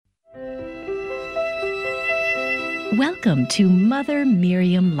Welcome to Mother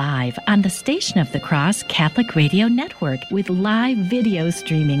Miriam Live on the Station of the Cross Catholic Radio Network with live video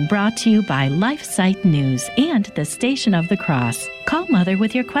streaming brought to you by LifeSite News and the Station of the Cross. Call Mother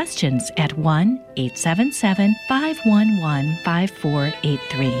with your questions at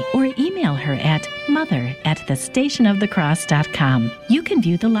 1-877-511-5483 or email her at mother@thestationofthecross.com. You can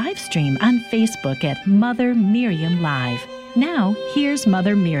view the live stream on Facebook at Mother Miriam Live. Now, here's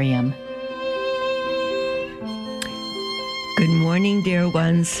Mother Miriam. Good morning, dear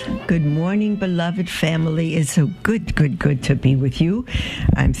ones. Good morning, beloved family. It's so good to be with you.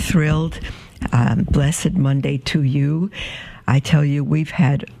 I'm thrilled. Blessed Monday to you. I tell you, we've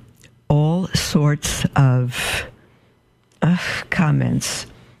had all sorts of comments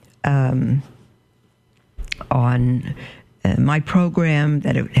on my program,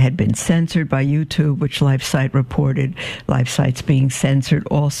 that it had been censored by YouTube, which LifeSite reported. LifeSite's being censored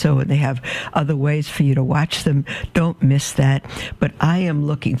also, and they have other ways for you to watch them. Don't miss that. But I am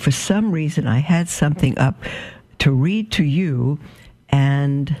looking, for some reason, I had something up to read to you,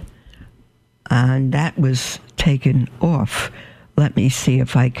 and that was taken off. Let me see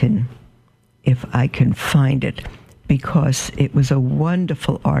if I can find it, because it was a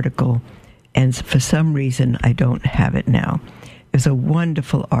wonderful article. And for some reason, I don't have it now. There's a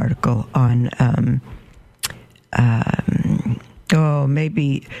wonderful article on,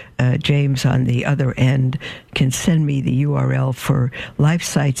 maybe James on the other end can send me the URL for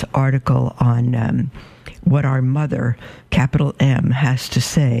LifeSite's article on what our mother, capital M, has to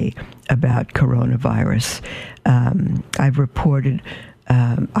say about coronavirus. I've reported,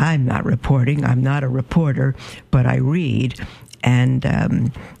 I'm not reporting, I'm not a reporter, but I read, and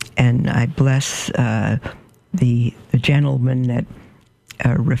I bless the gentleman that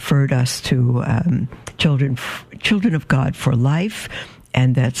referred us to Children of God for Life,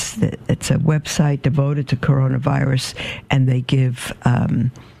 and it's a website devoted to coronavirus, and they give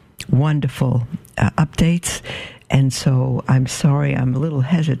wonderful updates. And so I'm sorry, I'm a little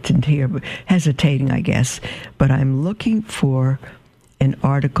hesitating, I guess, but I'm looking for an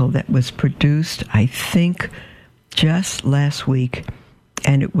article that was produced, I think, just last week,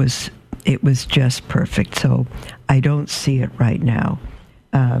 and it was just perfect. So I don't see it right now.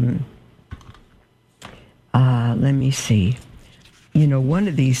 Let me see. You know, one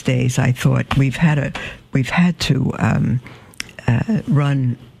of these days, I thought we've had to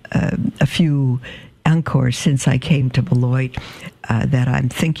run a few encores since I came to Beloit. That I'm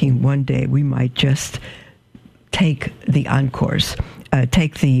thinking one day we might just take the encores.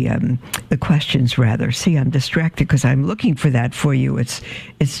 Take the questions, rather. See, I'm distracted because I'm looking for that for you. It's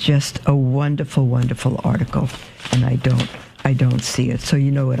just a wonderful, wonderful article, and I don't see it. So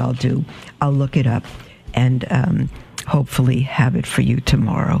you know what I'll do? I'll look it up and hopefully have it for you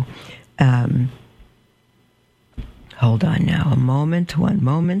tomorrow. Hold on now, one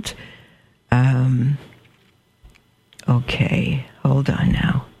moment. Okay, hold on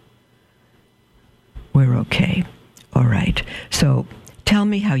now. We're okay. All right. So tell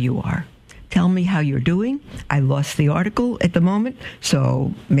me how you are. Tell me how you're doing. I lost the article at the moment,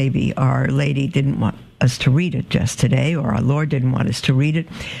 so maybe Our Lady didn't want us to read it just today, or our Lord didn't want us to read it,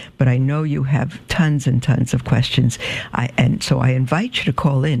 but I know you have tons and tons of questions, and so I invite you to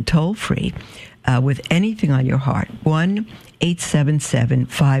call in toll-free with anything on your heart.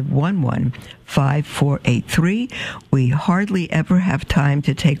 1-877-511-5483. We hardly ever have time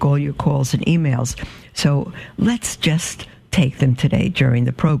to take all your calls and emails, so let's just take them today during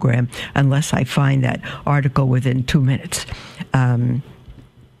the program, unless I find that article within 2 minutes.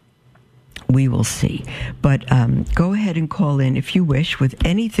 We will see. But go ahead and call in if you wish with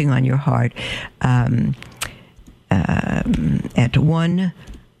anything on your heart at 1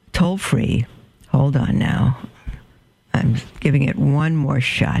 toll-free. Hold on now. I'm giving it one more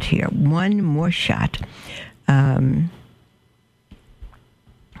shot here. One more shot.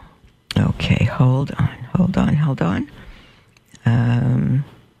 Okay, hold on.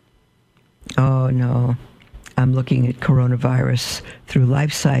 Oh, no. I'm looking at coronavirus through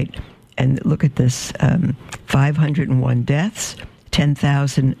LifeSite, and look at this. 501 deaths,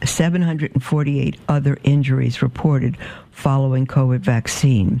 10,748 other injuries reported following COVID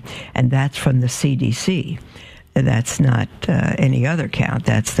vaccine. And that's from the CDC. That's not any other count.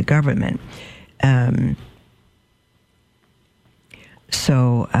 That's the government.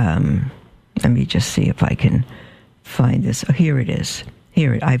 So let me just see if I can find this. Oh, here it is.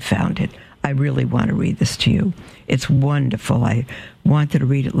 I found it. I really want to read this to you. It's wonderful. I wanted to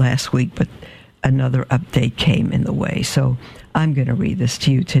read it last week, but another update came in the way. So I'm going to read this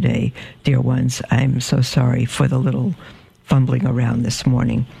to you today, dear ones. I'm so sorry for the little fumbling around this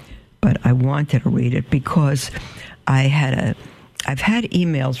morning, but I wanted to read it because I've had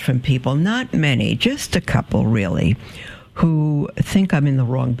emails from people, not many, just a couple really, who think I'm in the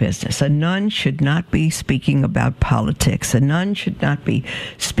wrong business. A nun should not be speaking about politics. A nun should not be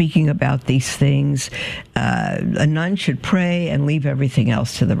speaking about these things. A nun should pray and leave everything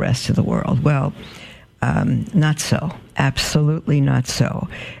else to the rest of the world. Well, not so. Absolutely not so.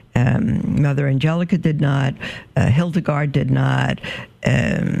 Mother Angelica did not. Hildegard did not.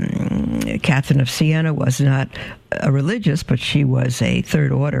 Catherine of Siena was not a religious, but she was a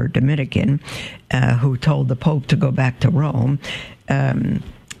third order Dominican who told the Pope to go back to Rome.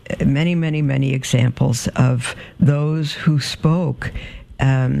 Many, many, many examples of those who spoke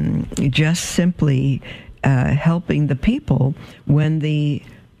just simply helping the people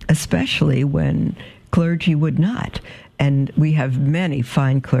especially when clergy would not. And we have many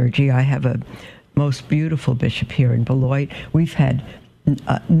fine clergy. I have a most beautiful bishop here in Beloit. We've had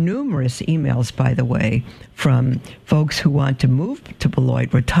numerous emails, by the way, from folks who want to move to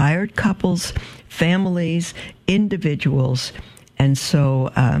Beloit, retired couples, families, individuals. And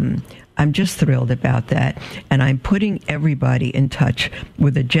so I'm just thrilled about that. And I'm putting everybody in touch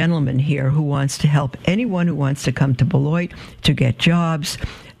with a gentleman here who wants to help anyone who wants to come to Beloit to get jobs,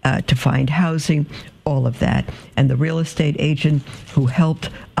 to find housing, all of that. And the real estate agent who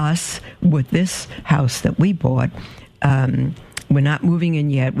helped us with this house that we bought, we're not moving in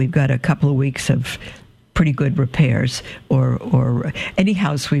yet. We've got a couple of weeks of pretty good repairs, or any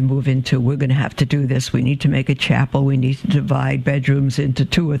house we move into, we're going to have to do this. We need to make a chapel. We need to divide bedrooms into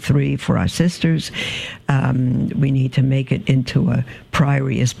 2 or 3 for our sisters. We need to make it into a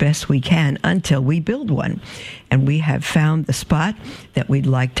priory as best we can until we build one. And we have found the spot that we'd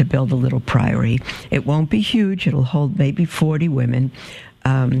like to build a little priory. It won't be huge. It'll hold maybe 40 women,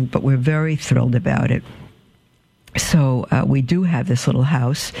 but we're very thrilled about it. So we do have this little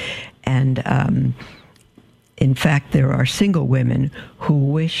house, and in fact, there are single women who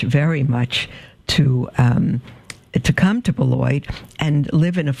wish very much to come to Beloit and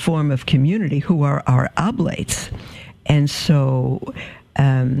live in a form of community who are our oblates. And so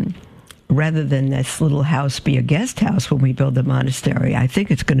rather than this little house be a guest house when we build the monastery, I think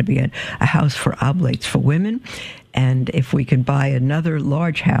it's going to be a house for oblates for women. And if we can buy another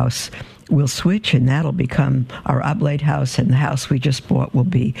large house, we'll switch, and that'll become our oblate house, and the house we just bought will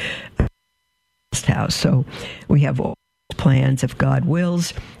be house. So we have all plans if God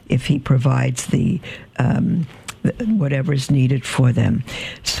wills, if he provides the whatever is needed for them.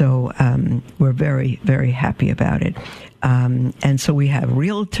 So we're very, very happy about it. And so we have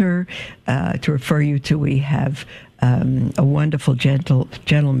realtor to refer you to. We have a wonderful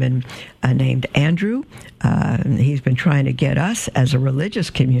gentleman named Andrew. He's been trying to get us as a religious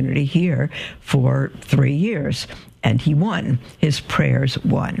community here for 3 years. And he won. His prayers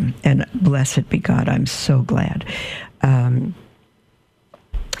won. And blessed be God. I'm so glad.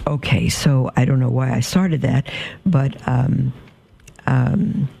 Okay, so I don't know why I started that, but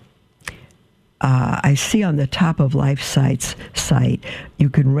I see on the top of LifeSite's site, you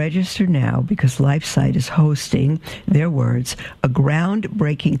can register now because LifeSite is hosting, their words, a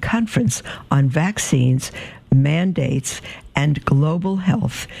groundbreaking conference on vaccines, mandates, and global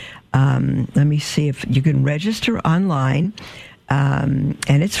health. Let me see if you can register online, and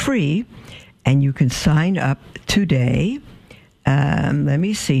it's free, and you can sign up today. Let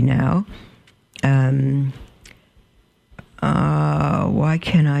me see now. Why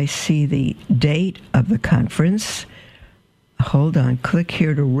can't I see the date of the conference? Hold on. Click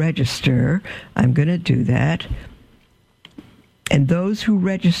here to register. I'm going to do that. And those who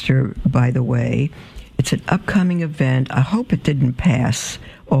register, by the way, it's an upcoming event. I hope it didn't pass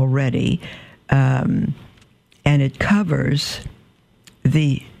already. And it covers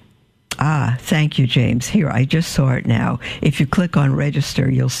the... thank you, James. Here, I just saw it now. If you click on register,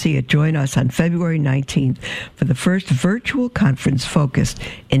 you'll see it. Join us on February 19th for the first virtual conference focused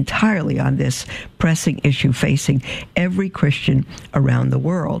entirely on this pressing issue facing every Christian around the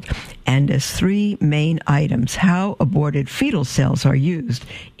world. And as 3 main items: how aborted fetal cells are used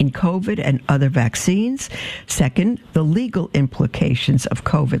in COVID and other vaccines. Second, the legal implications of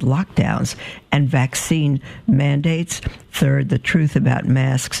COVID lockdowns and vaccine mandates. Third, the truth about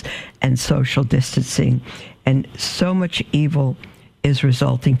masks and social distancing. And so much evil is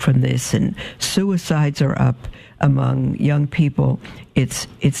resulting from this, and suicides are up among young people. It's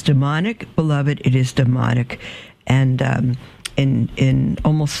demonic, beloved. It is demonic. And in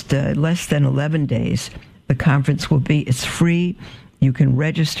almost less than 11 days, the conference will be. It's free. You can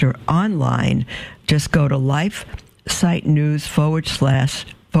register online. Just go to LifeSite News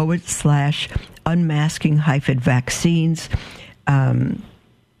 / unmasking-vaccines.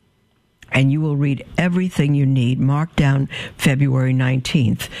 and you will read everything you need. Mark down February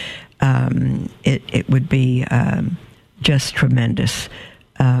 19th. It would be just tremendous.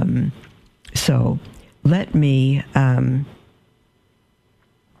 So let me...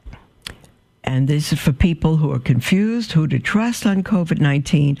 and this is for people who are confused, who to trust on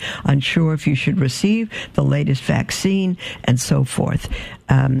COVID-19, unsure if you should receive the latest vaccine, and so forth.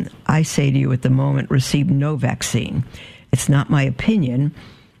 I say to you at the moment, receive no vaccine. It's not my opinion,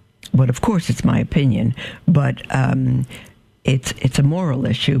 but of course it's my opinion, but it's a moral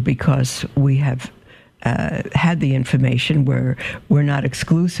issue because we have had the information where we're not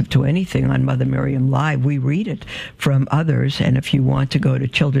exclusive to anything on Mother Miriam Live. We read it from others, and if you want to go to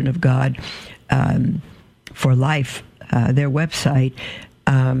Children of God for Life, their website,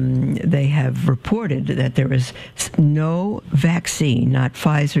 they have reported that there is no vaccine, not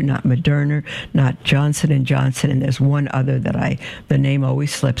Pfizer, not Moderna, not Johnson & Johnson, and there's one other that the name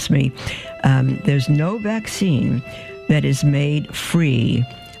always slips me. There's no vaccine that is made free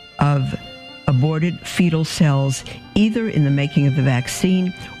of aborted fetal cells, either in the making of the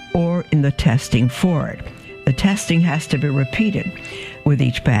vaccine or in the testing for it. The testing has to be repeated with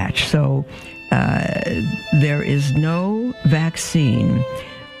each batch. So there is no vaccine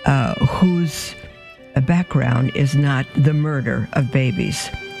whose background is not the murder of babies.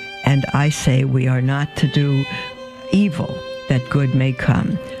 And I say we are not to do evil that good may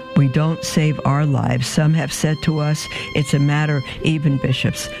come. We don't save our lives. Some have said to us, it's a matter, even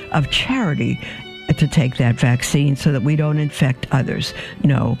bishops, of charity to take that vaccine so that we don't infect others.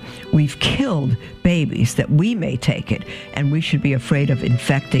 No, we've killed babies that we may take it, and we should be afraid of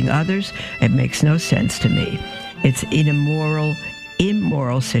infecting others. It makes no sense to me. It's an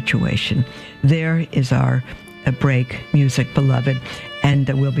immoral situation. There is our break music, beloved, and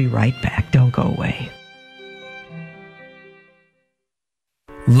we'll be right back. Don't go away.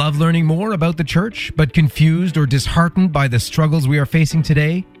 Love learning more about the church, but confused or disheartened by the struggles we are facing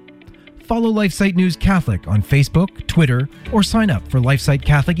today? Follow LifeSite News Catholic on Facebook, Twitter, or sign up for LifeSite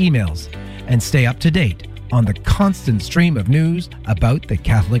Catholic emails and stay up to date on the constant stream of news about the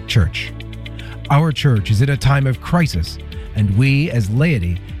Catholic Church. Our church is in a time of crisis, and we as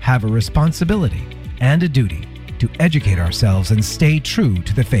laity have a responsibility and a duty to educate ourselves and stay true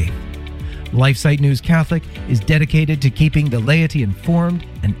to the faith. LifeSite News Catholic is dedicated to keeping the laity informed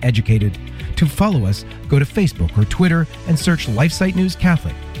and educated. To follow us, go to Facebook or Twitter and search LifeSite News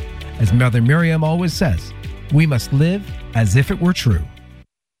Catholic. As Mother Miriam always says, we must live as if it were true.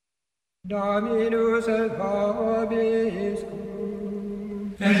 Dominus et vobiscum,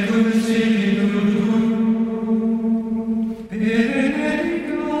 et cum signo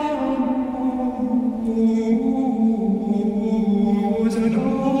benedicamus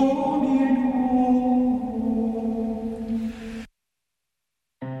Domino.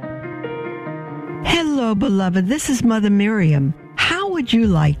 Hello, beloved. This is Mother Miriam. How would you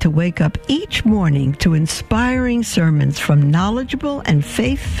like to wake up each morning to inspiring sermons from knowledgeable and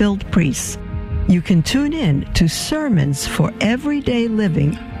faith-filled priests? You can tune in to Sermons for Everyday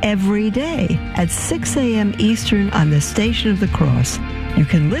Living every day at 6 a.m. Eastern on the Station of the Cross. You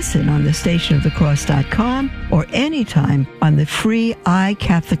can listen on the stationofthecross.com or anytime on the free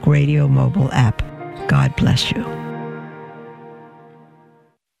iCatholic Radio mobile app. God bless you.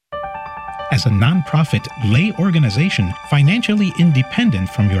 As a nonprofit lay organization financially independent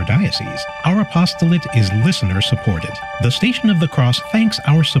from your diocese, our apostolate is listener-supported. The Station of the Cross thanks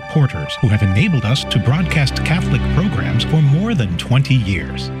our supporters who have enabled us to broadcast Catholic programs for more than 20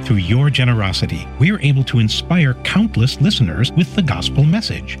 years. Through your generosity, we are able to inspire countless listeners with the gospel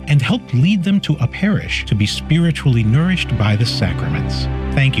message and help lead them to a parish to be spiritually nourished by the sacraments.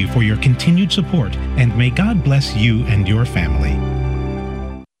 Thank you for your continued support, and may God bless you and your family.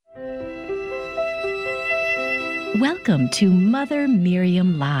 Welcome to Mother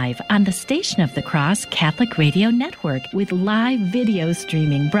Miriam Live on the Station of the Cross Catholic Radio Network with live video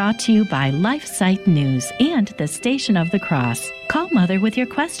streaming brought to you by LifeSite News and the Station of the Cross. Call Mother with your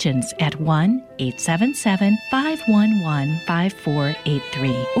questions at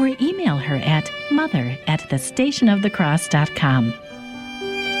 1-877-511-5483 or email her at mother@thestationofthecross.com.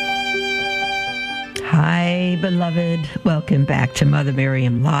 Hi, beloved. Welcome back to Mother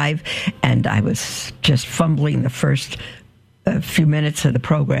Miriam Live. And I was just fumbling the first few minutes of the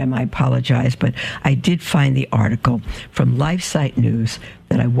program. I apologize, but I did find the article from LifeSite News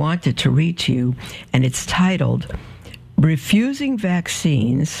that I wanted to read to you, and it's titled, Refusing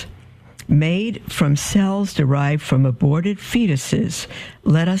Vaccines Made from Cells Derived from Aborted Fetuses.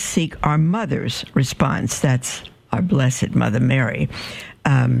 Let us seek our mother's response. That's our Blessed Mother Mary.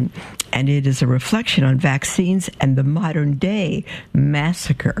 and it is a reflection on vaccines and the modern day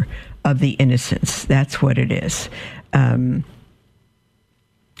massacre of the innocents. That's what it is. And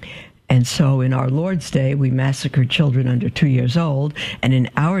so in our Lord's Day, we massacre children under 2 years old, and in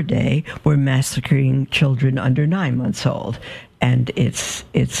our day, we're massacring children under 9 months old. And it's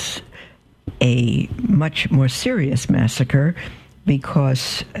a much more serious massacre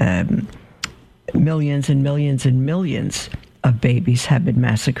because millions and millions and millions of babies have been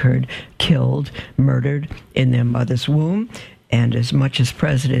massacred, killed, murdered in their mother's womb. And as much as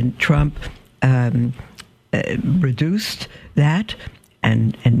President Trump reduced that,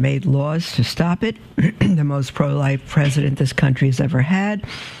 and made laws to stop it, the most pro-life president this country has ever had.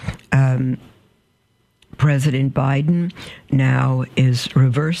 President Biden now is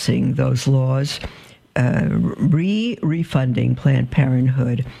reversing those laws, refunding Planned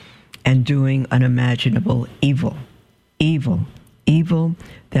Parenthood, and doing unimaginable evil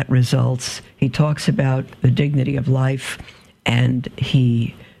that results. He talks about the dignity of life, and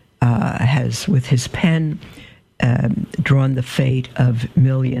he has, with his pen, drawn the fate of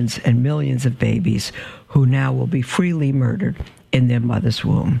millions and millions of babies who now will be freely murdered in their mother's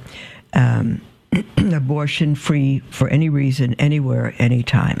womb. Abortion free for any reason, anywhere,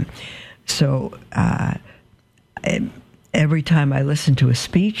 anytime. So every time I listen to a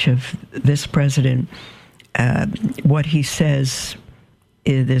speech of this president, what he says,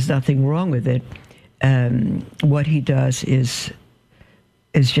 there's nothing wrong with it. What he does is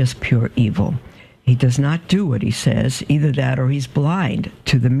just pure evil. He does not do what he says, either that or he's blind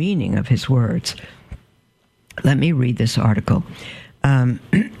to the meaning of his words. Let me read this article.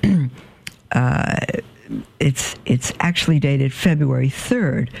 It's actually dated February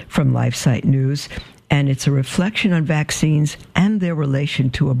 3rd from LifeSite News, and it's a reflection on vaccines and their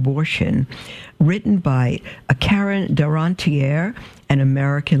relation to abortion, written by Karen Darantiere, an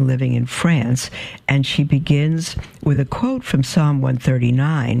American living in France, and she begins with a quote from Psalm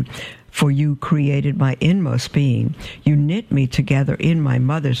 139, "For you created my inmost being. You knit me together in my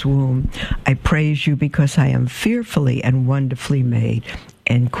mother's womb. I praise you because I am fearfully and wonderfully made."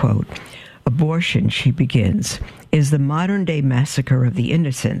 End quote. Abortion, she begins, is the modern-day massacre of the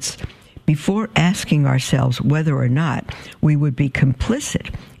innocents. Before asking ourselves whether or not we would be complicit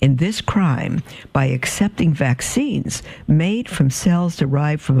in this crime by accepting vaccines made from cells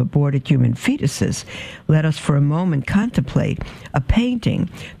derived from aborted human fetuses, let us for a moment contemplate a painting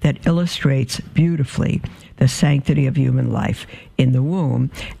that illustrates beautifully the sanctity of human life in the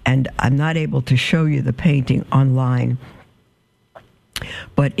womb. And I'm not able to show you the painting online,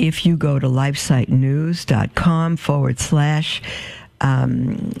 but if you go to lifesitenews.com /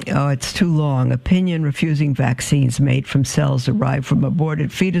 it's too long. Opinion refusing vaccines made from cells derived from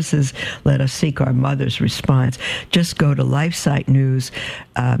aborted fetuses. Let us seek our mother's response. Just go to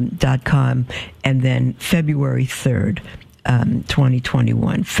lifesitenews.com and then February 3rd,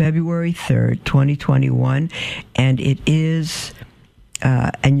 2021. February 3rd, 2021. And it is,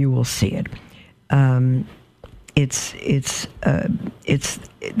 and you will see it. It's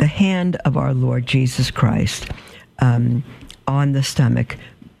the hand of our Lord Jesus Christ on the stomach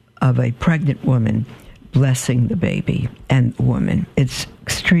of a pregnant woman, blessing the baby and the woman. It's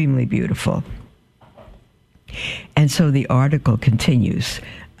extremely beautiful. And so the article continues.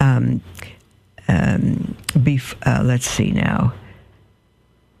 Let's see now.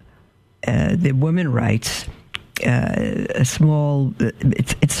 The woman writes, it's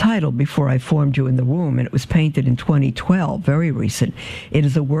titled "Before I Formed You in the Womb," and it was painted in 2012, very recent. It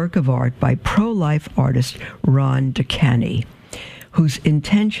is a work of art by pro-life artist Ron DeCaney, whose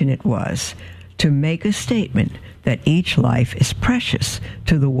intention it was to make a statement that each life is precious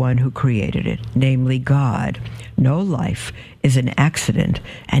to the one who created it, namely God. No life is an accident,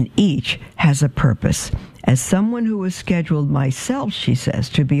 and each has a purpose. As someone who was scheduled myself, she says,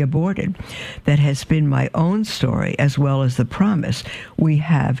 to be aborted, that has been my own story as well as the promise we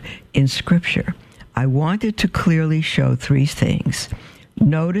have in Scripture. I wanted to clearly show three things.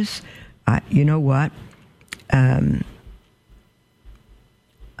 Notice, you know what?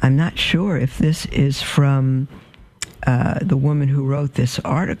 I'm not sure if this is from the woman who wrote this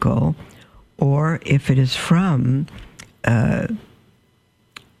article or if it is from Ron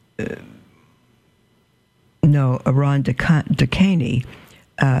DeCaney,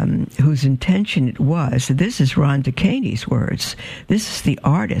 whose intention it was. This is Ron DeCaney's words. This is the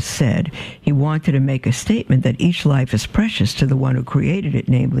artist said he wanted to make a statement that each life is precious to the one who created it,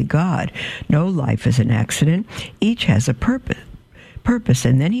 namely God. No life is an accident. Each has a purpose.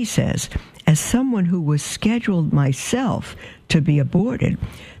 And then he says, as someone who was scheduled myself to be aborted,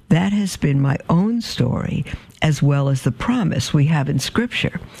 that has been my own story as well as the promise we have in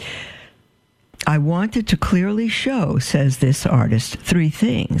Scripture. I wanted to clearly show, says this artist, 3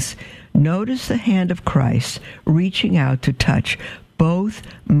 things. Notice the hand of Christ reaching out to touch both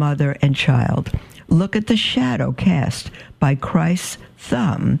mother and child. Look at the shadow cast by Christ's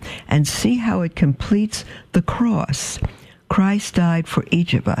thumb and see how it completes the cross. Christ died for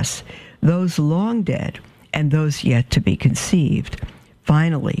each of us, those long dead and those yet to be conceived.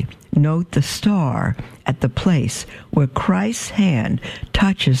 Finally, note the star at the place where Christ's hand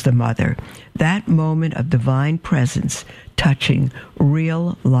touches the mother, that moment of divine presence touching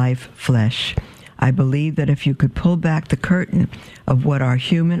real life flesh. I believe that if you could pull back the curtain of what our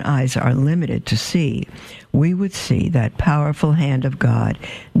human eyes are limited to see, we would see that powerful hand of God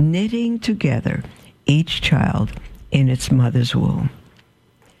knitting together each child in its mother's womb.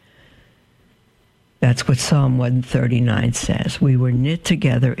 That's what Psalm 139 says. We were knit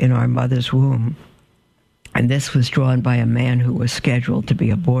together in our mother's womb. And this was drawn by a man who was scheduled to be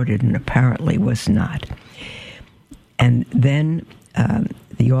aborted and apparently was not. And then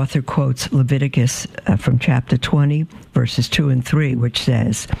the author quotes Leviticus from chapter 20, verses 2 and 3, which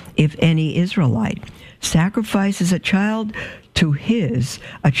says, if any Israelite sacrifices a child of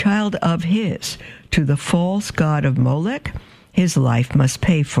his, to the false god of Molech, his life must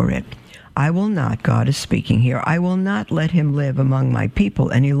pay for it. I will not, God is speaking here, I will not let him live among my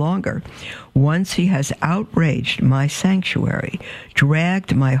people any longer. Once he has outraged my sanctuary,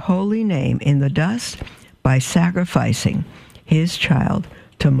 dragged my holy name in the dust by sacrificing his child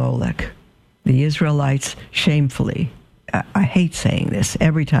to Molech. The Israelites shamefully, I hate saying this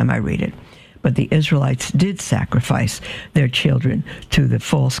every time I read it, but the Israelites did sacrifice their children to the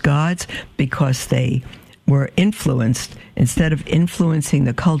false gods because they were influenced. Instead of influencing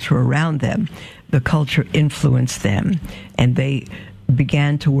the culture around them, the culture influenced them, and they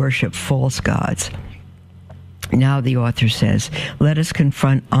began to worship false gods. Now the author says, let us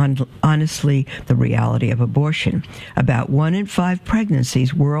confront honestly the reality of abortion. About 1 in 5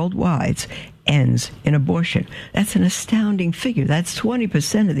 pregnancies worldwide ends in abortion. That's an astounding figure. That's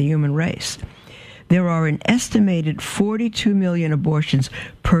 20% of the human race. There are an estimated 42 million abortions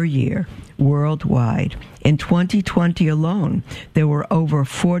per year worldwide. In 2020 alone, there were over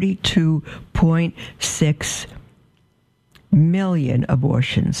 42.6 million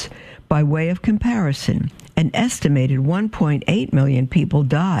abortions. By way of comparison, an estimated 1.8 million people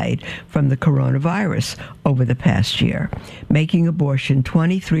died from the coronavirus over the past year, making abortion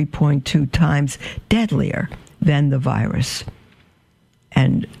 23.2 times deadlier than the virus.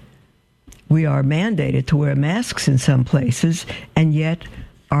 And we are mandated to wear masks in some places, and yet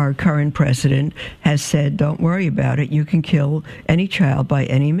our current president has said, don't worry about it. You can kill any child by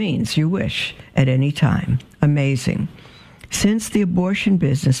any means you wish at any time. Amazing. Since the abortion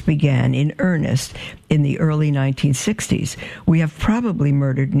business began in earnest in the early 1960s, we have probably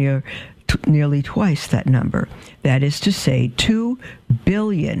murdered nearly twice that number. That is to say, 2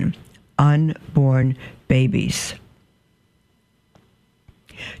 billion unborn babies.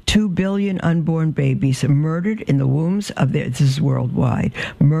 2 billion unborn babies murdered in the wombs of their, this is worldwide,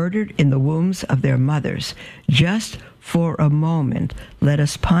 murdered in the wombs of their mothers. Just for a moment, let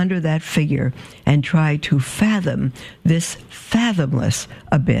us ponder that figure and try to fathom this fathomless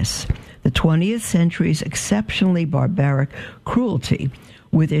abyss. The 20th century's exceptionally barbaric cruelty,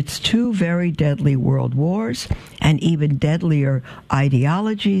 with its 2 very deadly world wars and even deadlier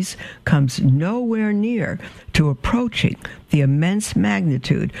ideologies, comes nowhere near to approaching the immense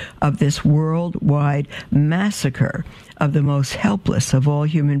magnitude of this worldwide massacre of the most helpless of all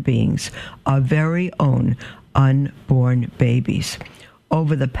human beings, our very own unborn babies.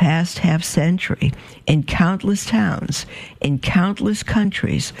 Over the past half-century, in countless towns, in countless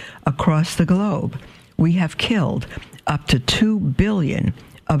countries across the globe, we have killed up to 2 billion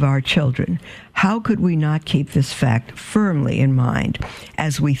of our children. How could we not keep this fact firmly in mind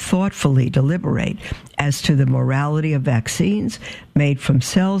as we thoughtfully deliberate as to the morality of vaccines made from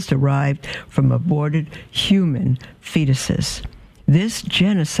cells derived from aborted human fetuses? This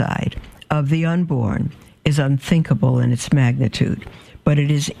genocide of the unborn is unthinkable in its magnitude, but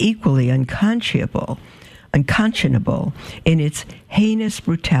it is equally unconscionable in its heinous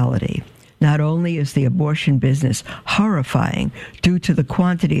brutality. Not only is the abortion business horrifying due to the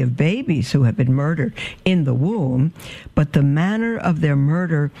quantity of babies who have been murdered in the womb, but the manner of their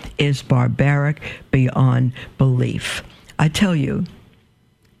murder is barbaric beyond belief. I tell you,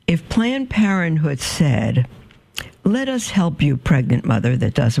 if Planned Parenthood said, let us help you, pregnant mother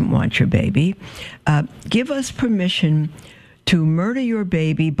that doesn't want your baby, give us permission to murder your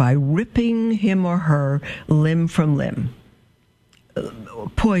baby by ripping him or her limb from limb,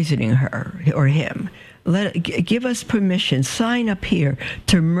 poisoning her or him, Give us permission. Sign up here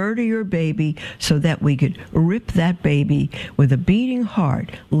to murder your baby so that we could rip that baby with a beating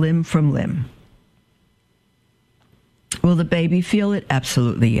heart, limb from limb. Will the baby feel it?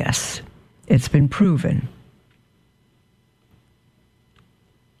 Absolutely yes. It's been proven.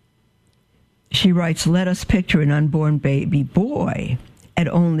 She writes, let us picture an unborn baby boy at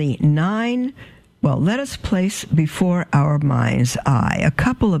only 9. Well, let us place before our mind's eye a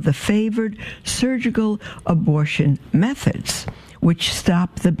couple of the favored surgical abortion methods which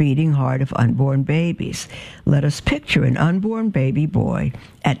stop the beating heart of unborn babies. Let us picture an unborn baby boy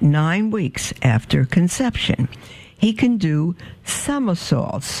at 9 weeks after conception. He can do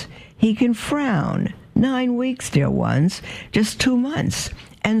somersaults. He can frown. 9 weeks, dear ones, just 2 months,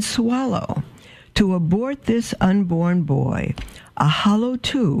 and swallow. To abort this unborn boy, a hollow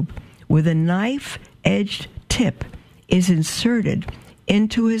tube with a knife-edged tip is inserted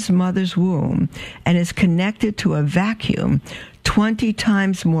into his mother's womb and is connected to a vacuum 20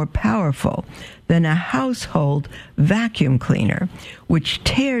 times more powerful than a household vacuum cleaner, which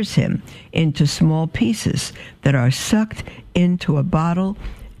tears him into small pieces that are sucked into a bottle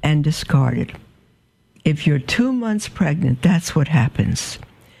and discarded. If you're 2 months pregnant, that's what happens.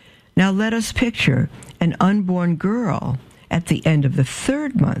 Now let us picture an unborn girl at the end of the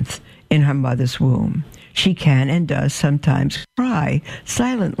 3rd month in her mother's womb. She can and does sometimes cry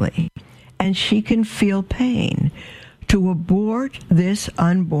silently, and she can feel pain. To abort this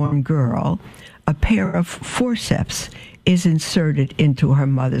unborn girl, a pair of forceps is inserted into her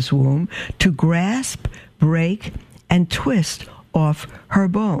mother's womb to grasp, break, and twist off her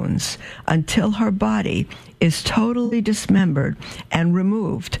bones until her body is totally dismembered and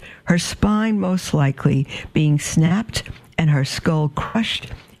removed, her spine most likely being snapped and her skull crushed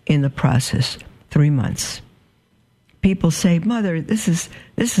in the process. 3 months. People say, Mother, this is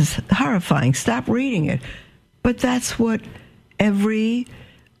horrifying. Stop reading it. But that's what every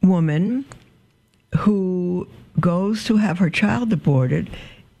woman who goes to have her child aborted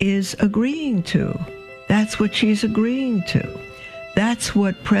is agreeing to. That's what she's agreeing to. That's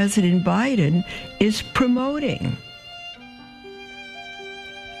what President Biden is promoting.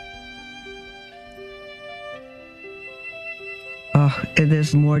 Oh,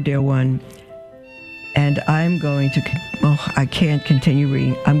 there's more, dear one. And I'm going to, I can't continue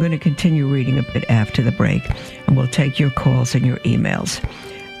reading. I'm going to continue reading a bit after the break, and we'll take your calls and your emails.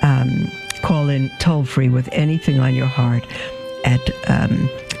 Call in toll-free with anything on your heart at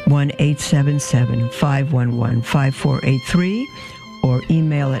 1-877-511-5483 or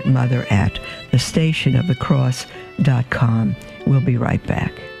email at mother@thestationofthecross.com. We'll be right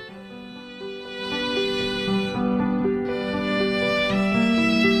back.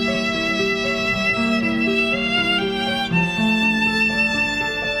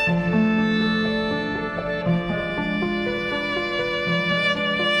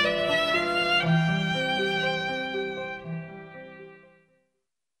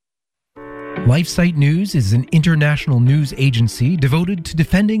 LifeSite News is an international news agency devoted to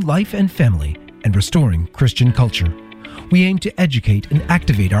defending life and family and restoring Christian culture. We aim to educate and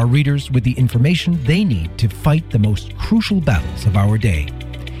activate our readers with the information they need to fight the most crucial battles of our day,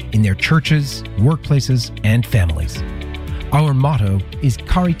 in their churches, workplaces, and families. Our motto is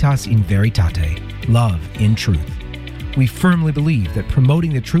Caritas in Veritate, love in truth. We firmly believe that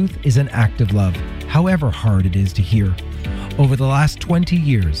promoting the truth is an act of love, however hard it is to hear. Over the last 20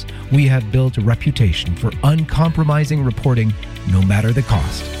 years, we have built a reputation for uncompromising reporting, no matter the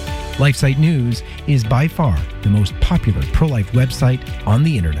cost. LifeSite News is by far the most popular pro-life website on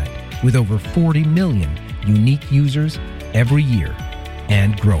the internet, with over 40 million unique users every year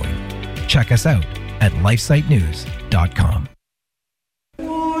and growing. Check us out at lifesitenews.com.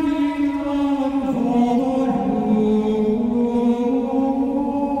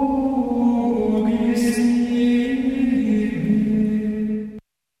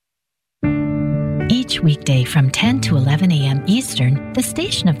 Weekday from 10 to 11 a.m. Eastern, the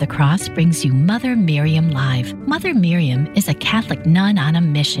Station of the Cross brings you Mother Miriam Live. Mother Miriam is a Catholic nun on a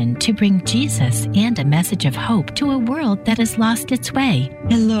mission to bring Jesus and a message of hope to a world that has lost its way.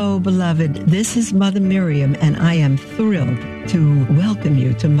 Hello, beloved. This is Mother Miriam, and I am thrilled to welcome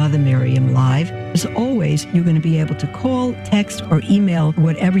you to Mother Miriam Live. As always, you're going to be able to call, text, or email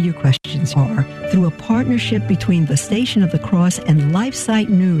whatever your questions are. Through a partnership between the Station of the Cross and LifeSite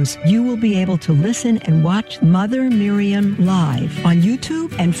News, you will be able to listen and watch Mother Miriam Live on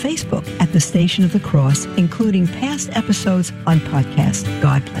YouTube and Facebook at the Station of the Cross, including past episodes on podcast.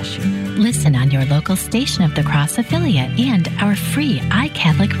 God bless you. Listen on your local Station of the Cross affiliate and our free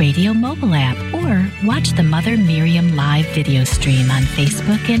iCatholic Radio mobile app, or watch the Mother Miriam Live video video stream on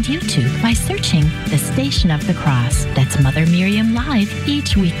Facebook and YouTube by searching The Station of the Cross. That's Mother Miriam Live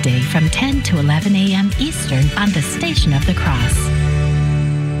each weekday from 10 to 11 a.m. Eastern on The Station of the Cross.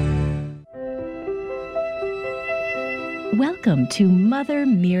 Welcome to Mother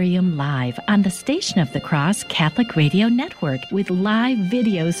Miriam Live on the Station of the Cross Catholic Radio Network with live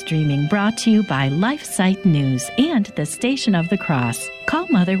video streaming brought to you by LifeSite News and the Station of the Cross. Call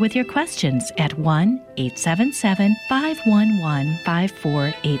Mother with your questions at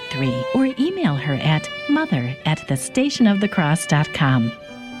 1-877-511-5483 or email her at mother@thestationofthecross.com.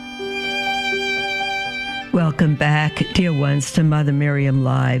 Welcome back, dear ones, to Mother Miriam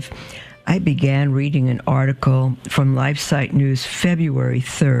Live. I began reading an article from LifeSite News February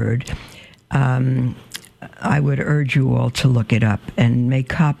 3rd. I would urge you all to look it up and make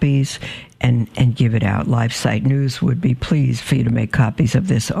copies and give it out. LifeSite News would be pleased for you to make copies of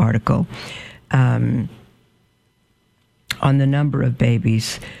this article on the number of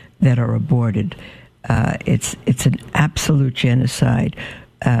babies that are aborted. It's an absolute genocide,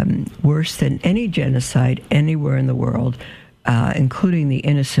 worse than any genocide anywhere in the world, including the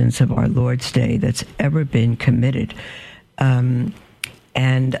innocence of our Lord's Day that's ever been committed. And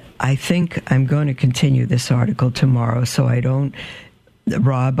I think I'm going to continue this article tomorrow so I don't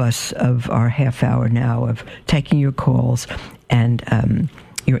rob us of our half hour now of taking your calls and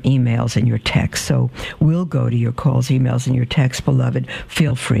your emails and your texts. So we'll go to your calls, emails, and your texts, beloved.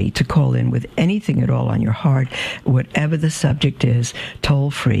 Feel free to call in with anything at all on your heart, whatever the subject is, toll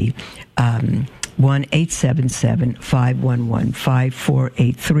free.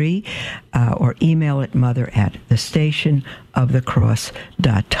 1-877-511-5483 or email at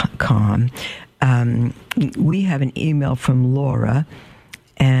mother@thestationofthecross.com. We have an email from Laura,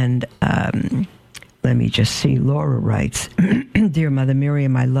 and let me just see. Laura writes, Dear Mother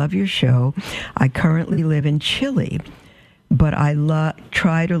Miriam, I love your show. I currently live in Chile, but I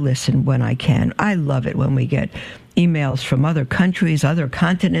try to listen when I can. I love it when we get emails from other countries, other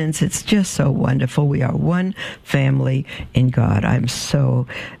continents. It's just so wonderful. We are one family in God. I'm so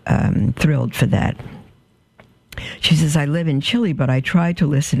thrilled for that. She says, I live in Chile, but I try to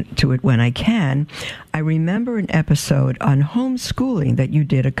listen to it when I can. I remember an episode on homeschooling that you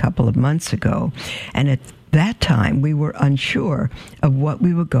did a couple of months ago, and at that time, we were unsure of what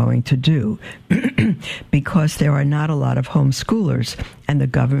we were going to do because there are not a lot of homeschoolers, and the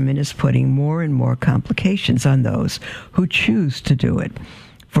government is putting more and more complications on those who choose to do it.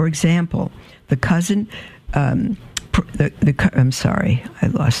 For example, I'm sorry, I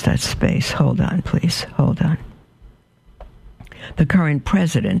lost that space. Hold on, please. Hold on. The current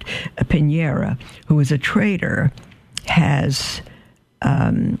president, Piñera, who is a traitor, has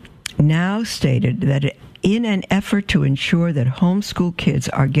now stated that in an effort to ensure that homeschool kids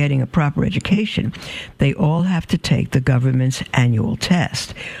are getting a proper education, they all have to take the government's annual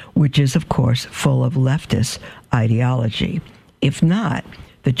test, which is, of course, full of leftist ideology. If not,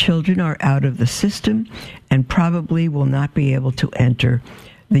 the children are out of the system and probably will not be able to enter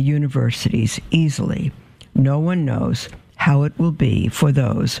the universities easily. No one knows how it will be for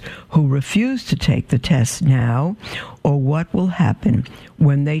those who refuse to take the test now, or what will happen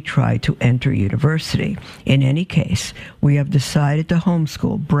when they try to enter university. In any case, we have decided to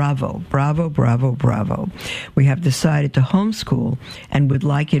homeschool. Bravo, bravo, bravo, bravo. We have decided to homeschool and would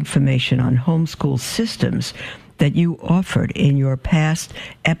like information on homeschool systems that you offered in your past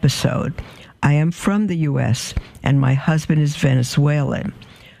episode. I am from the U.S., and my husband is Venezuelan.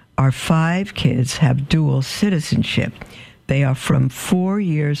 Our 5 kids have dual citizenship. They are from 4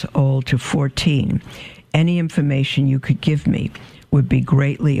 years old to 14. Any information you could give me would be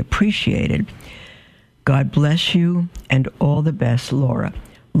greatly appreciated. God bless you, and all the best, Laura.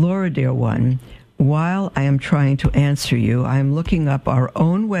 Laura, dear one, while I am trying to answer you, I am looking up our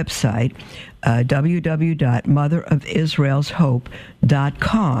own website,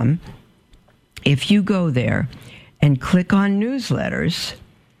 www.motherofisraelshope.com. If you go there and click on newsletters,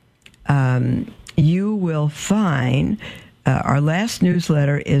 you will find our last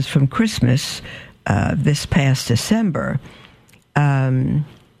newsletter is from Christmas, this past December. The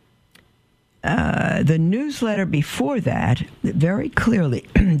newsletter before that, very clearly,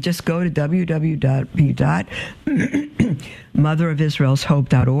 just go to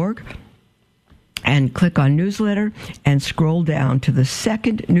www.motherofisraelshope.org and click on newsletter and scroll down to the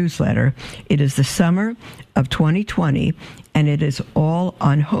second newsletter. It is the summer of 2020, and it is all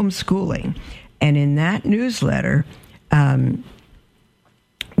on homeschooling. And in that newsletter,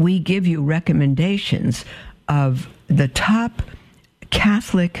 we give you recommendations of the top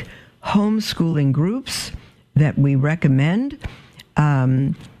Catholic homeschooling groups that we recommend,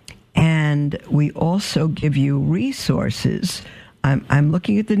 and And we also give you resources. I'm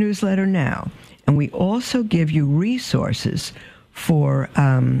looking at the newsletter now, and we also give you resources for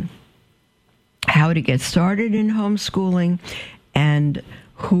how to get started in homeschooling and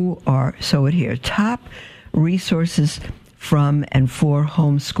so it here, top resources from and for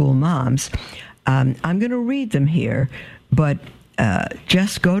homeschool moms. I'm going to read them here, but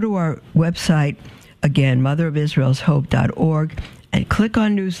just go to our website, again, motherofisraelshope.org, and click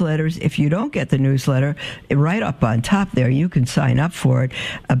on newsletters. If you don't get the newsletter, right up on top there, you can sign up for it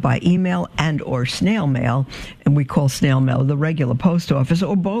by email and or snail mail. And we call snail mail the regular post office,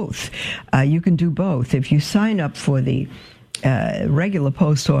 or both. You can do both. If you sign up for the regular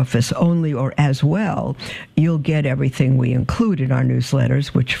post office only or as well, you'll get everything we include in our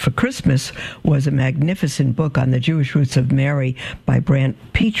newsletters, which for Christmas was a magnificent book on the Jewish roots of Mary by Brant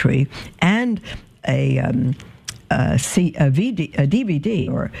Petrie, and a CD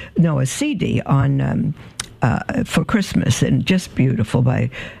on for Christmas, and just beautiful by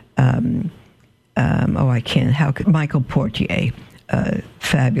Michael Portier,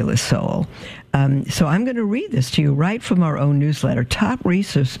 fabulous soul. So I'm going to read this to you right from our own newsletter, top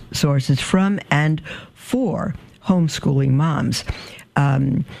resources from and for homeschooling moms.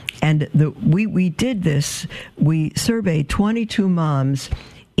 And we did this. We surveyed 22 moms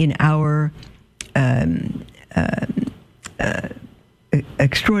in our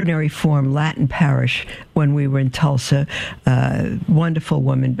extraordinary form Latin parish when we were in Tulsa. Wonderful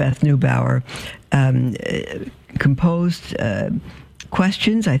woman, Beth Neubauer, composed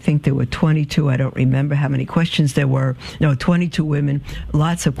questions. I think there were 22. I don't remember how many questions there were. No, 22 women,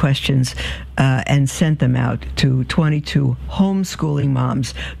 lots of questions, and sent them out to 22 homeschooling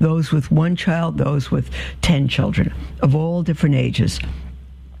moms, those with one child, those with 10 children of all different ages.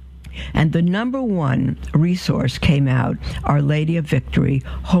 And the number one resource came out, Our Lady of Victory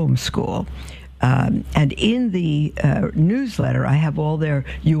Homeschool. And in the newsletter, I have all their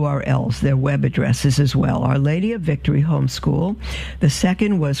URLs, their web addresses as well. Our Lady of Victory Homeschool. The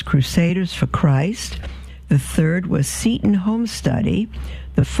second was Crusaders for Christ. The third was Seton Home Study.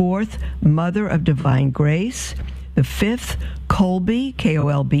 The fourth, Mother of Divine Grace. The fifth, Kolbe,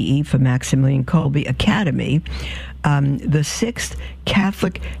 Kolbe for Maximilian Kolbe Academy. The sixth,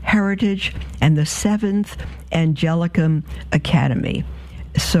 Catholic Heritage. And the seventh, Angelicum Academy.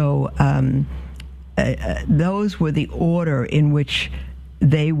 So those were the order in which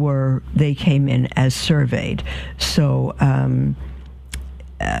they came in as surveyed. So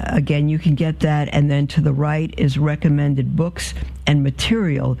again, you can get that, and then to the right is recommended books and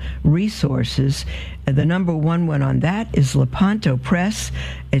material resources. The number one on that is Lepanto Press.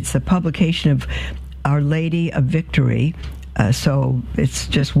 It's the publication of Our Lady of Victory. So it's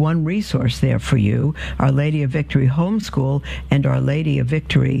just one resource there for you, Our Lady of Victory Homeschool and Our Lady of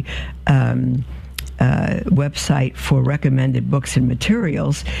Victory website for recommended books and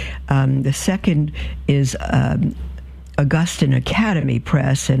materials. The second is Augustine Academy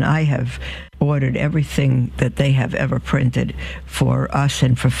Press, and I have ordered everything that they have ever printed for us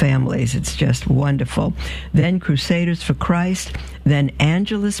and for families. It's just wonderful. Then Crusaders for Christ, then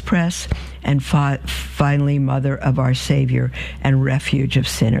Angelus Press, and finally Mother of Our Savior and Refuge of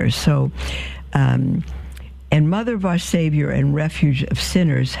Sinners. So, and Mother of Our Savior and Refuge of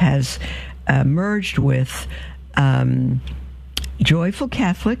Sinners has merged with Joyful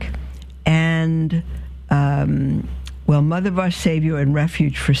Catholic and Mother of Our Savior and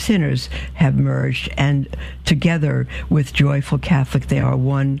Refuge for Sinners have merged, and together with Joyful Catholic, they are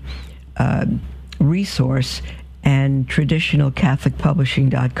one resource, and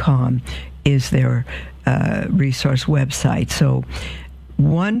traditionalcatholicpublishing.com is their resource website. So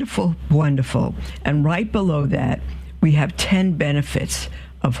wonderful, wonderful. And right below that, we have 10 benefits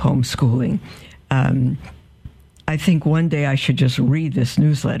of homeschooling. I think one day I should just read this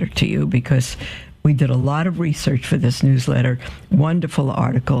newsletter to you, because we did a lot of research for this newsletter, wonderful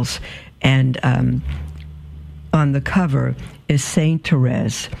articles, and on the cover is Saint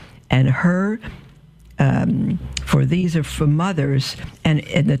Therese, and her, for these are for mothers, and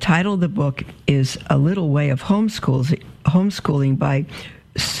the title of the book is A Little Way of Homeschooling by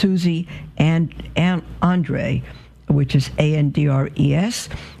Susie and Andre, which is Andres.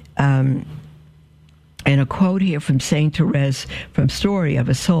 And a quote here from Saint Therese from Story of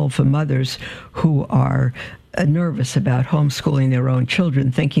a Soul for mothers who are nervous about homeschooling their own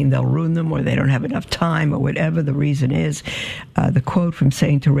children, thinking they'll ruin them or they don't have enough time or whatever the reason is. The quote from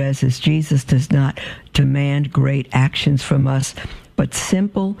Saint Therese is, Jesus does not demand great actions from us, but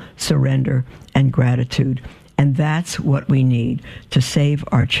simple surrender and gratitude. And that's what we need to save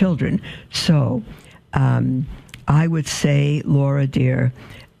our children. So I would say, Laura, dear,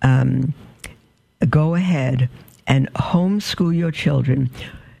 go ahead and homeschool your children.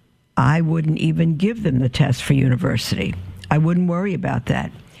 I wouldn't even give them the test for university. I wouldn't worry about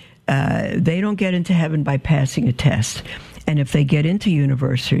that. They don't get into heaven by passing a test. And if they get into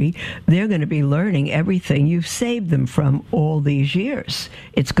university, they're going to be learning everything you've saved them from all these years.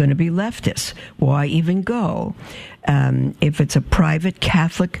 It's going to be leftist. Why even go? If it's a private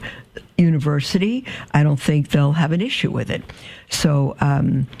Catholic university, I don't think they'll have an issue with it. So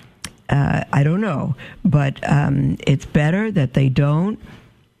I don't know. But it's better that they don't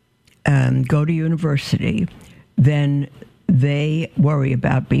go to university than they worry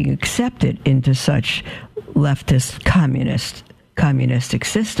about being accepted into such leftist communistic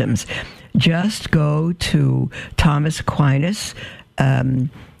systems. Just go to Thomas Aquinas in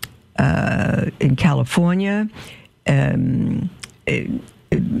California,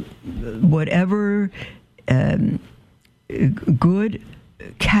 whatever good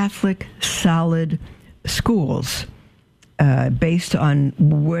Catholic solid schools based on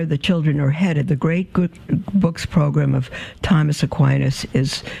where the children are headed. The Great Good Books program of Thomas Aquinas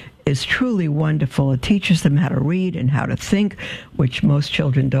is truly wonderful. It teaches them how to read and how to think, which most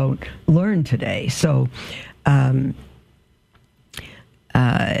children don't learn today. So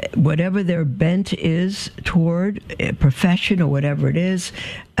whatever their bent is toward a profession or whatever it is,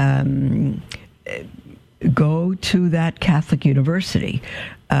 go to that Catholic university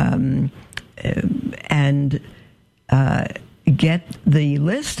and get the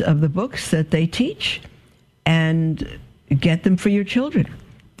list of the books that they teach and get them for your children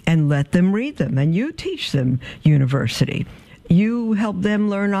and let them read them. And you teach them university. You help them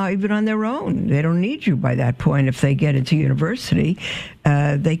learn even on their own. They don't need you by that point. If they get into university,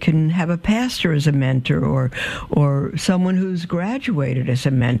 they can have a pastor as a mentor or someone who's graduated as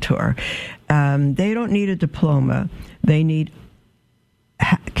a mentor. They don't need a diploma. They need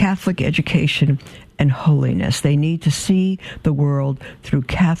Catholic education and holiness. They need to see the world through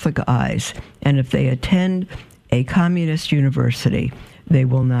Catholic eyes. And if they attend a communist university, they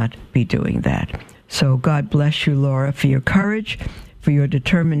will not be doing that. So God bless you, Laura, for your courage, for your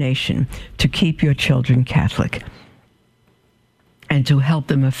determination to keep your children Catholic and to help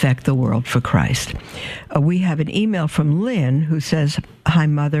them affect the world for Christ. We have an email from Lynn who says, "Hi,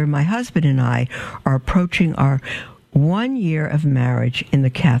 Mother. My husband and I are approaching our 1 year of marriage in the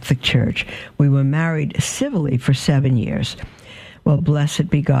Catholic Church. We were married civilly for 7 years. Well, blessed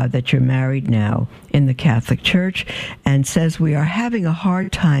be God that you're married now in the Catholic Church," and says, "We are having a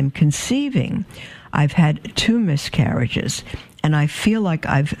hard time conceiving. I've had 2 miscarriages, and I feel like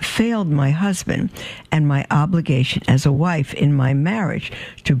I've failed my husband and my obligation as a wife in my marriage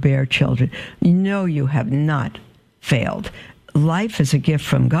to bear children." No, you have not failed. Life is a gift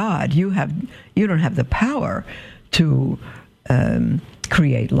from God. You don't have the power to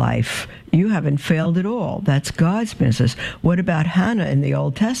create life. You haven't failed at all. That's God's business. What about Hannah in the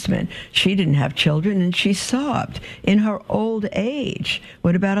Old Testament? She didn't have children and she sobbed in her old age.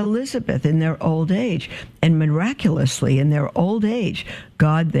 What about Elizabeth in their old age? And miraculously, in their old age,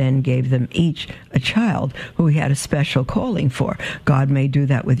 God then gave them each a child who he had a special calling for. God may do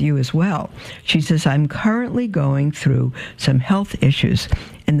that with you as well. She says, "I'm currently going through some health issues,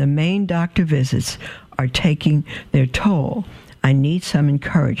 and the main doctor visits are taking their toll. I need some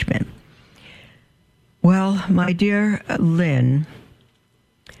encouragement." Well, my dear Lynn,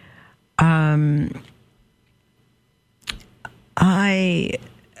 I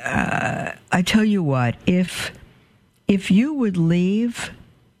tell you what, if you would leave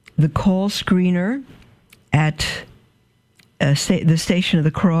the call screener at the Station of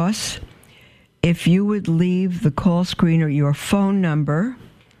the Cross, if you would leave the call screener your phone number,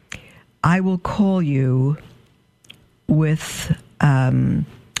 I will call you with the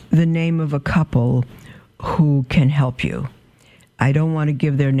name of a couple who can help you. I don't want to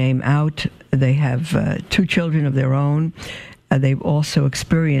give their name out. They have 2 children of their own. They've also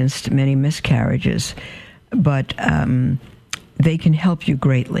experienced many miscarriages, but they can help you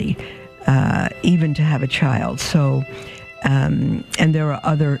greatly, even to have a child. So, and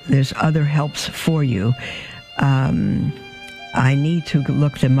there's other helps for you. I need to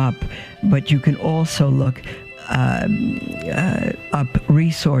look them up, but you can also look up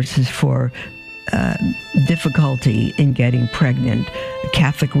resources for difficulty in getting pregnant,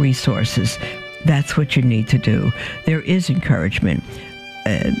 Catholic resources. That's what you need to do. There is encouragement.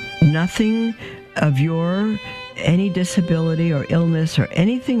 Nothing of any disability or illness or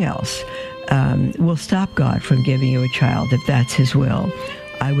anything else will stop God from giving you a child if that's his will.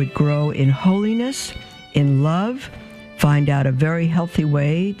 I would grow in holiness, in love, find out a very healthy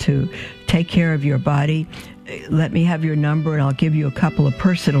way to take care of your body, let me have your number, and I'll give you a couple of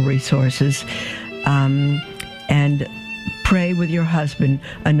personal resources. And pray with your husband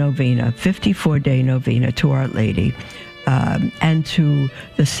a novena, 54-day novena to Our Lady, and to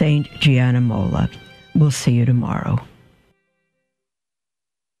the Saint Gianna Molla. We'll see you tomorrow.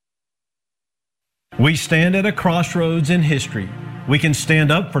 We stand at a crossroads in history. We can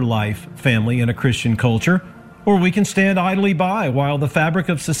stand up for life, family, and a Christian culture, or we can stand idly by while the fabric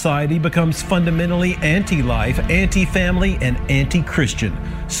of society becomes fundamentally anti-life, anti-family, and anti-Christian,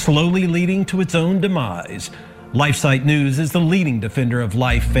 slowly leading to its own demise. LifeSite News is the leading defender of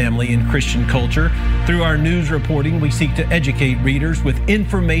life, family, and Christian culture. Through our news reporting, we seek to educate readers with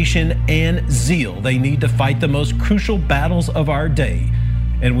information and zeal they need to fight the most crucial battles of our day.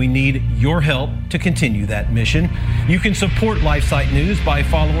 And we need your help to continue that mission. You can support LifeSite News by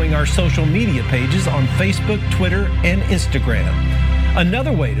following our social media pages on Facebook, Twitter, and Instagram.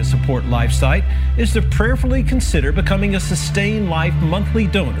 Another way to support LifeSite is to prayerfully consider becoming a Sustain Life monthly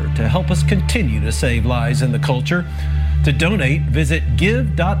donor to help us continue to save lives in the culture. To donate, visit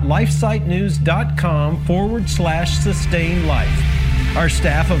give.lifesitenews.com/sustain life. Our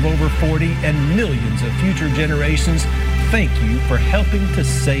staff of over 40 and millions of future generations thank you for helping to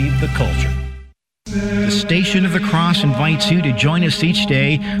save the culture. The Station of the Cross invites you to join us each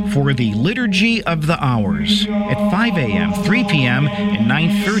day for the Liturgy of the Hours at 5 a.m., 3 p.m., and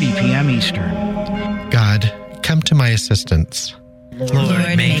 9:30 p.m. Eastern. God, come to my assistance.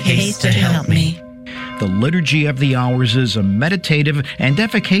 Lord, make haste to help me. The Liturgy of the Hours is a meditative and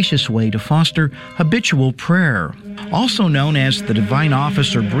efficacious way to foster habitual prayer. Also known as the Divine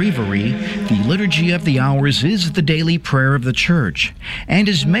Office or Breviary, the Liturgy of the Hours is the daily prayer of the Church and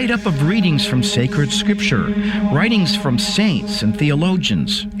is made up of readings from sacred scripture, writings from saints and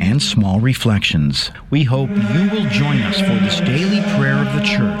theologians, and small reflections. We hope you will join us for this daily prayer of the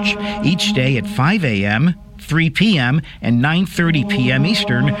Church each day at 5 a.m., 3 p.m., and 9:30 p.m.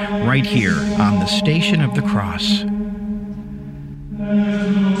 Eastern, right here on the Station of the Cross.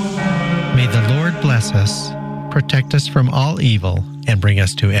 May the Lord bless us, protect us from all evil, and bring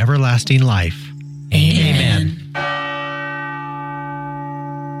us to everlasting life. Amen.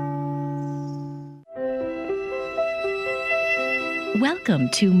 Welcome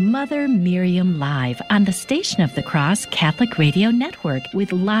to Mother Miriam Live on the Station of the Cross Catholic Radio Network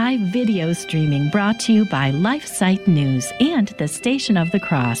with live video streaming brought to you by LifeSite News and the Station of the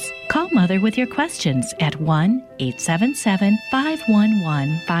Cross. Call Mother with your questions at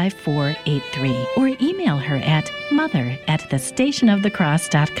 1-877-511-5483 or email her at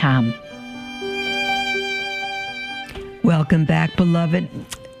mother@thestationofthecross.com. Welcome back, beloved.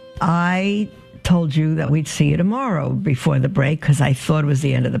 I told you that we'd see you tomorrow before the break because I thought it was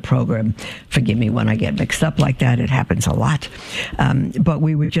the end of the program. Forgive me when I get mixed up like that. It happens a lot. But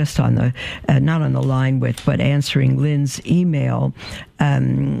we were just on the, not on the line with, but answering Lynn's email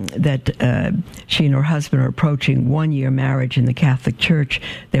that she and her husband are approaching 1-year marriage in the Catholic Church.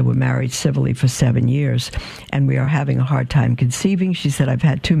 They were married civilly for 7 years, and we are having a hard time conceiving. She said, I've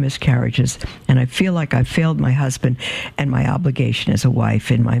had 2 miscarriages, and I feel like I failed my husband and my obligation as a wife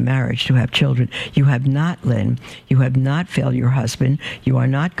in my marriage to have children. You have not, Lynn. You have not failed your husband. You are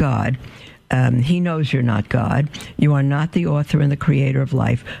not God. He knows you're not God. You are not the author and the creator of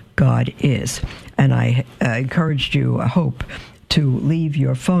life. God is. And I encouraged you, I hope, to leave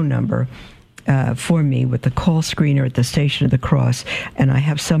your phone number for me with the call screener at the Station of the Cross, and I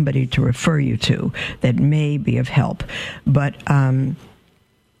have somebody to refer you to that may be of help. But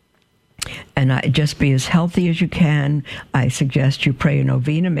just be as healthy as you can. I suggest you pray a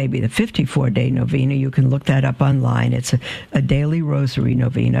novena, maybe the 54-day novena. You can look that up online. It's a daily rosary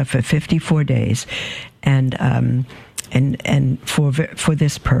novena for 54 days. And for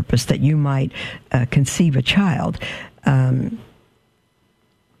this purpose, that you might conceive a child.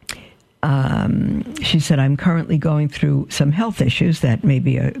 She said, I'm currently going through some health issues that may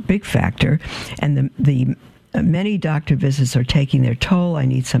be a big factor, and the many doctor visits are taking their toll. I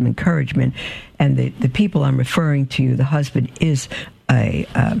need some encouragement. And the people I'm referring to, the husband is a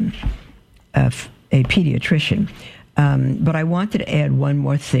pediatrician. But I wanted to add one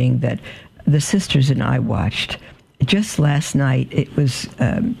more thing that the sisters and I watched. Just last night, it was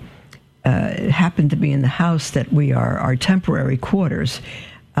it happened to be in the house that we are our temporary quarters.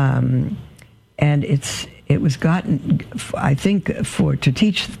 And it was gotten, I think, to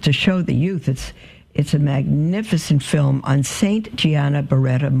show the youth. It's a magnificent film on Saint Gianna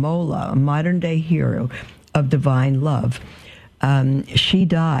Beretta Molla, a modern-day hero of divine love. She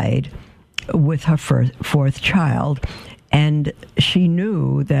died with her fourth child, and she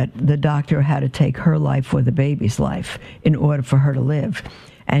knew that the doctor had to take her life or the baby's life in order for her to live.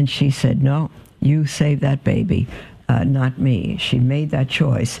 And she said, no, You save that baby, not me. She made that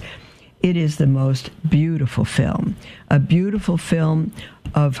choice. It is the most beautiful film. A beautiful film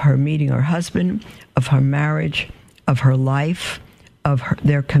of her meeting her husband, of her marriage, of her life, of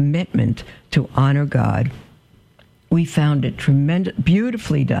their commitment to honor God. We found it tremendous,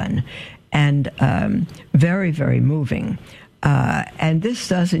 beautifully done, and very, very moving. And this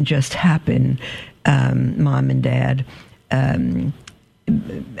doesn't just happen, Mom and Dad,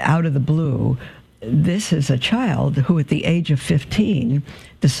 out of the blue. This is a child who, at the age of 15,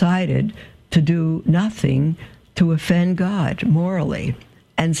 decided to do nothing to offend God morally,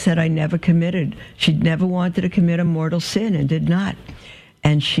 and said, I never committed. She'd never wanted to commit a mortal sin and did not.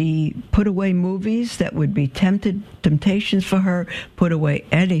 And she put away movies that would be temptations for her, put away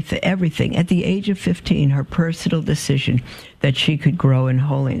everything. At the age of 15, her personal decision that she could grow in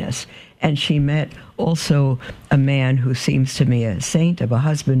holiness. And she met also a man who seems to me a saint of a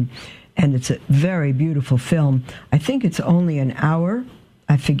husband, and it's a very beautiful film. I think it's only an hour.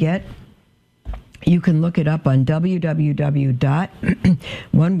 I forget. You can look it up on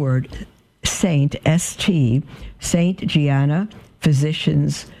one word, Saint, S-T, Saint Gianna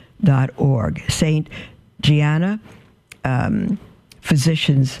Physicians.org. Saint Gianna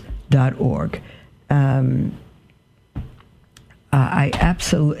Physicians.org.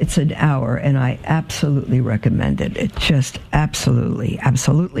 It's an hour, and I absolutely recommend it. It's just absolutely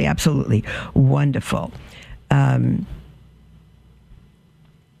wonderful.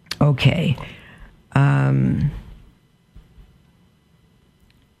 Okay.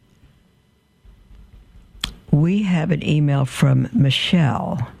 We have an email from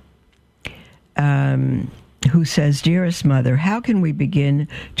Michelle, who says, Dearest Mother, how can we begin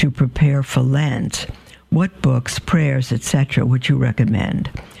to prepare for Lent? What books, prayers, etc. would you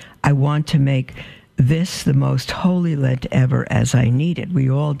recommend? I want to make this the most holy Lent ever, as I need it. We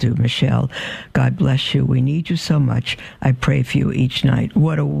all do, Michelle. God bless you. We need you so much. I pray for you each night.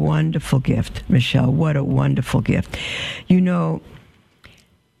 What a wonderful gift, Michelle. What a wonderful gift. You know,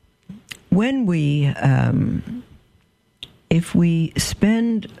 when we, if we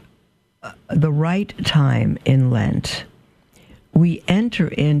spend the right time in Lent, we enter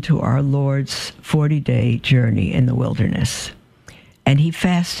into our Lord's 40-day journey in the wilderness. And he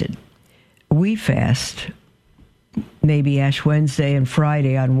fasted. We fast maybe Ash Wednesday and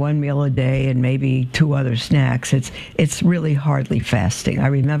Friday on one meal a day and maybe 2 other snacks. It's really hardly fasting. I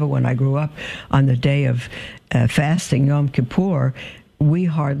remember when I grew up on the day of fasting, Yom Kippur, we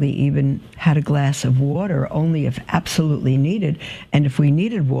hardly even had a glass of water, only if absolutely needed. And if we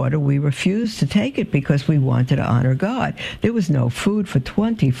needed water, we refused to take it because we wanted to honor God. There was no food for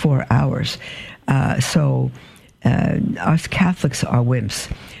 24 hours. So us Catholics are wimps.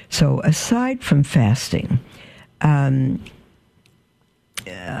 So aside from fasting, I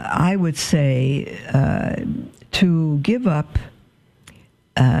would say to give up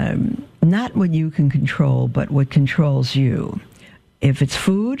not what you can control, but what controls you. If it's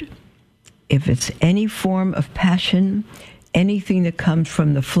food, if it's any form of passion, anything that comes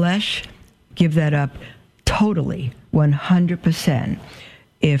from the flesh, give that up totally, 100%.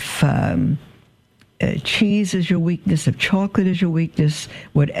 If cheese is your weakness, if chocolate is your weakness,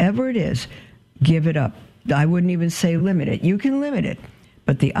 whatever it is, give it up. I wouldn't even say limit it. You can limit it,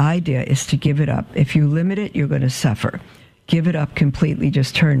 but the idea is to give it up. If you limit it, you're going to suffer. Give it up completely,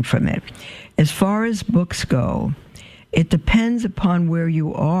 just turn from it. As far as books go, it depends upon where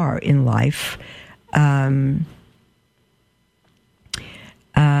you are in life.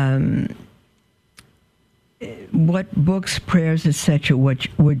 What books, prayers, etc. what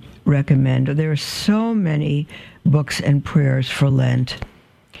would recommend? There are so many books and prayers for Lent,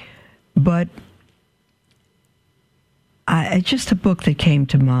 but it's just a book that came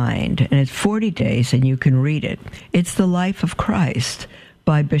to mind, and it's 40 days, and you can read it. It's The Life of Christ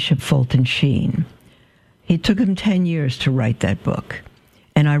by Bishop Fulton Sheen. It took him 10 years to write that book,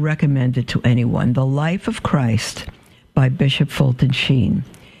 and I recommend it to anyone. The Life of Christ by Bishop Fulton Sheen.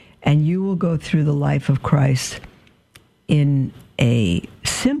 And you will go through the life of Christ in a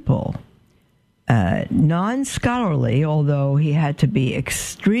simple, non-scholarly, although he had to be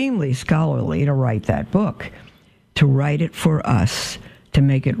extremely scholarly to write that book, to write it for us, to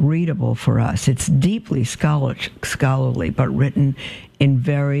make it readable for us. It's deeply scholarly, but written in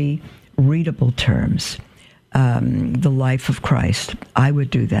very readable terms. The Life of Christ. I would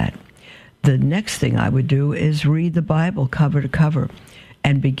do that. The next thing I would do is read the Bible cover to cover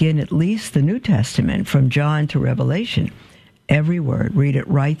and begin at least the New Testament from John to Revelation. Every word. Read it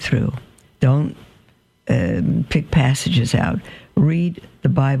right through. Don't pick passages out. Read the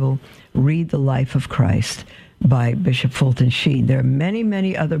Bible. Read the life of Christ. by Bishop Fulton Sheen. There are many,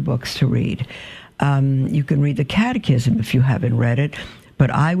 many other books to read. You can read the Catechism if you haven't read it, but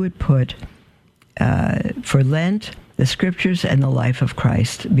I would put, for Lent, the Scriptures and the Life of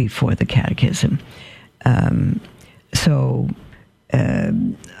Christ before the Catechism. Other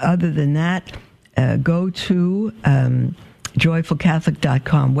than that, go to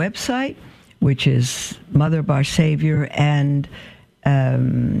joyfulcatholic.com website, which is Mother of Our Savior and A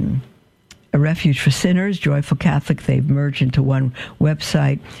Refuge for Sinners, Joyful Catholic. They've merged into one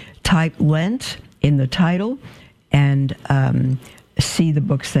website. Type Lent in the title and see the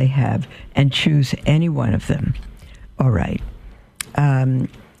books they have and choose any one of them. All right.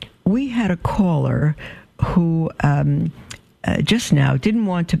 We had a caller who just now didn't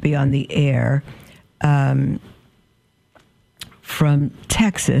want to be on the air from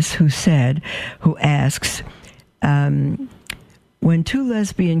Texas, who asks, when two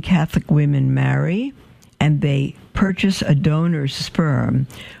lesbian Catholic women marry and they purchase a donor's sperm,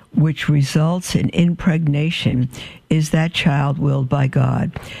 which results in impregnation, is that child willed by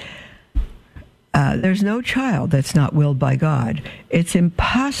God? There's no child that's not willed by God. It's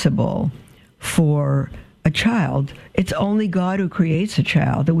impossible for a child. It's only God who creates a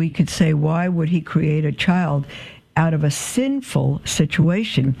child. And we could say, why would he create a child out of a sinful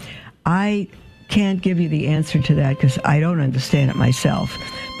situation? I can't give you the answer to that because I don't understand it myself.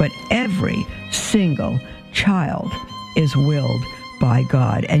 But every single child is willed by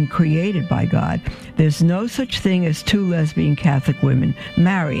God and created by God. There's no such thing as two lesbian Catholic women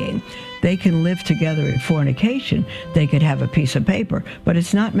marrying. They can live together in fornication. They could have a piece of paper, but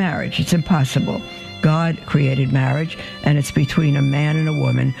it's not marriage. It's impossible. God created marriage, and it's between a man and a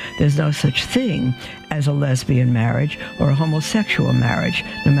woman. There's no such thing as a lesbian marriage or a homosexual marriage,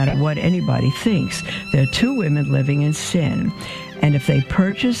 no matter what anybody thinks. They're two women living in sin. And if they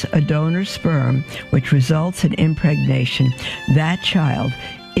purchase a donor's sperm, which results in impregnation, that child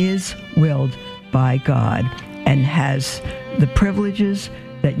is willed by God and has the privileges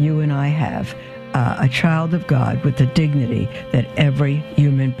that you and I have. A child of God with the dignity that every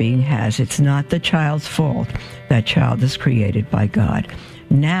human being has. It's not the child's fault. That child is created by God.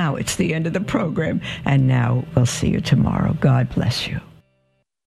 Now it's the end of the program, and now we'll see you tomorrow. God bless you.